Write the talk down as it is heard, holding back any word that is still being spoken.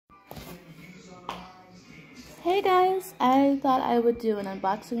Hey guys, I thought I would do an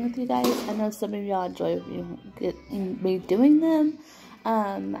unboxing with you guys. I know some of y'all enjoy me doing them.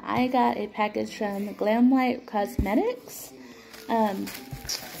 I got a package from Glamlite Cosmetics.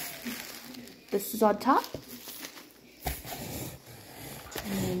 This is on top.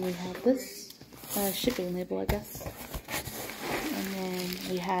 And then we have this shipping label, I guess. And then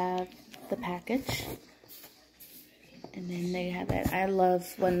we have the package. And then they have it. I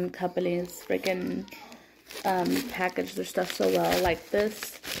love when companies freaking package their stuff so well. Like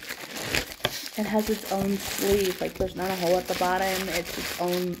this, it has its own sleeve. Like there's not a hole at the bottom. It's its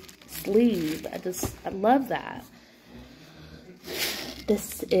own sleeve. I love that.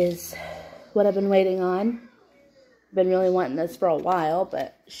 This is what I've been waiting on. Been really wanting this for a while,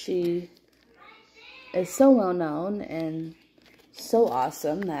 but she is so well known and so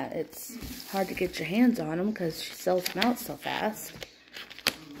awesome that it's hard to get your hands on them because she sells them out so fast.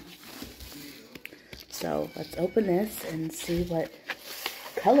 So let's open this and see what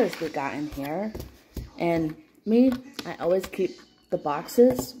colors we got in here. And me, I always keep the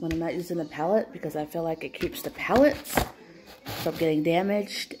boxes when I'm not using the palette because I feel like it keeps the palettes from getting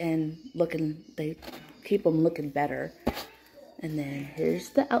damaged and they keep them looking better. And then here's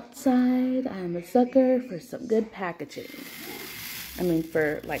the outside. I'm a sucker for some good packaging. I mean,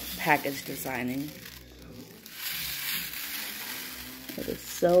 for like package designing. It is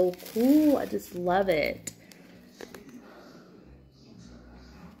so cool. I just love it.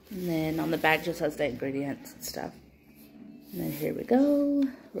 And then on the back just has the ingredients and stuff. And then here we go.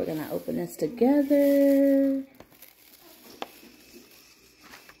 We're going to open this together.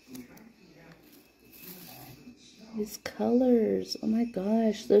 These colors. Oh my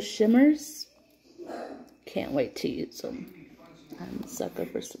gosh. Those shimmers. Can't wait to use them. I'm a sucker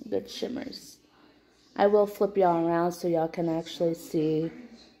for some good shimmers. I will flip y'all around so y'all can actually see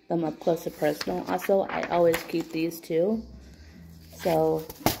them up close and personal. Also, I always keep these too. So,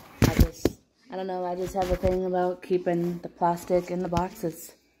 I don't know, I just have a thing about keeping the plastic in the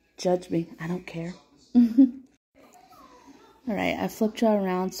boxes. Judge me, I don't care. Alright, I flipped y'all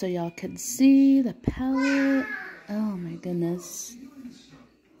around so y'all can see the palette. Oh my goodness.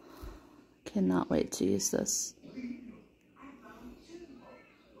 Cannot wait to use this.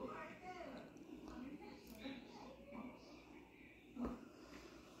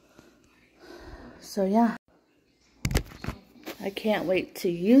 So yeah, I can't wait to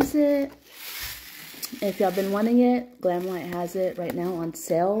use it. If y'all been wanting it, Glamlite has it right now on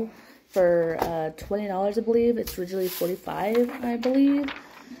sale for $20, I believe. It's originally $45, I believe.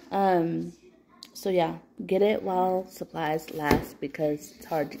 So yeah, get it while supplies last because it's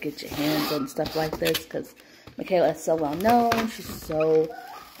hard to get your hands on stuff like this because Mikayla is so well known. She's so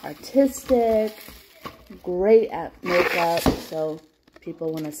artistic, great at makeup, so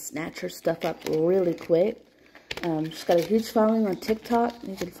people want to snatch her stuff up really quick. She's got a huge following on TikTok.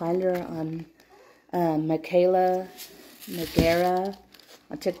 You can find her on Mikayla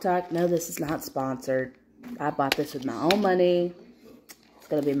on TikTok. No, this is not sponsored. I bought this with my own money. It's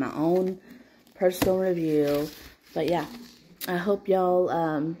going to be my own personal review. But yeah, I hope y'all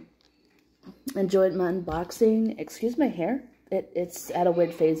enjoyed my unboxing. Excuse my hair. It's at a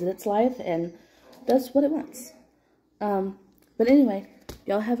weird phase in its life and does what it wants. But anyway,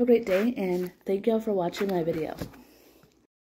 y'all have a great day, and thank y'all for watching my video.